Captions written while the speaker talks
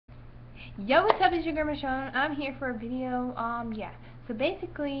Yo, what's up? It's your girl Michonne. I'm here for a video. Yeah. So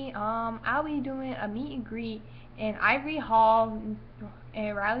basically, I'll be doing a meet and greet in Ivory Hall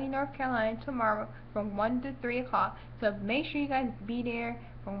in Raleigh, North Carolina tomorrow from 1 to 3 o'clock. So make sure you guys be there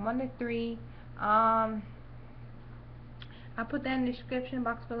from 1 to 3. I'll put that in the description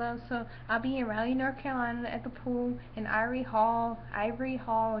box below. So I'll be in Raleigh, North Carolina at the pool in Ivory Hall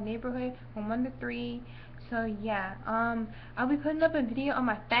neighborhood from 1 to 3. So yeah, I'll be putting up a video on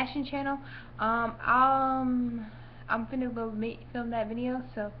my fashion channel. I'm finna go film that video,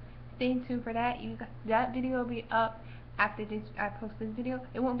 so stay tuned for that. That video will be up after this. I post this video.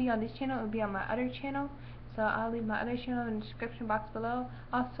 It won't be on this channel. It will be on my other channel. So I'll leave my other channel in the description box below.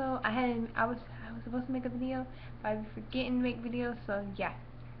 Also, I was supposed to make a video, but I was forgetting to make videos. So yeah,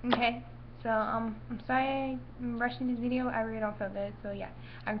 okay. So I'm sorry I'm rushing this video. I really don't feel good. So yeah,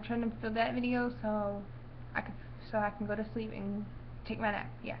 I'm trying to film that video I can go to sleep and take my nap.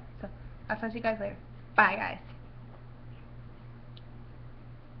 Yeah. So I'll talk to you guys later. Bye, guys.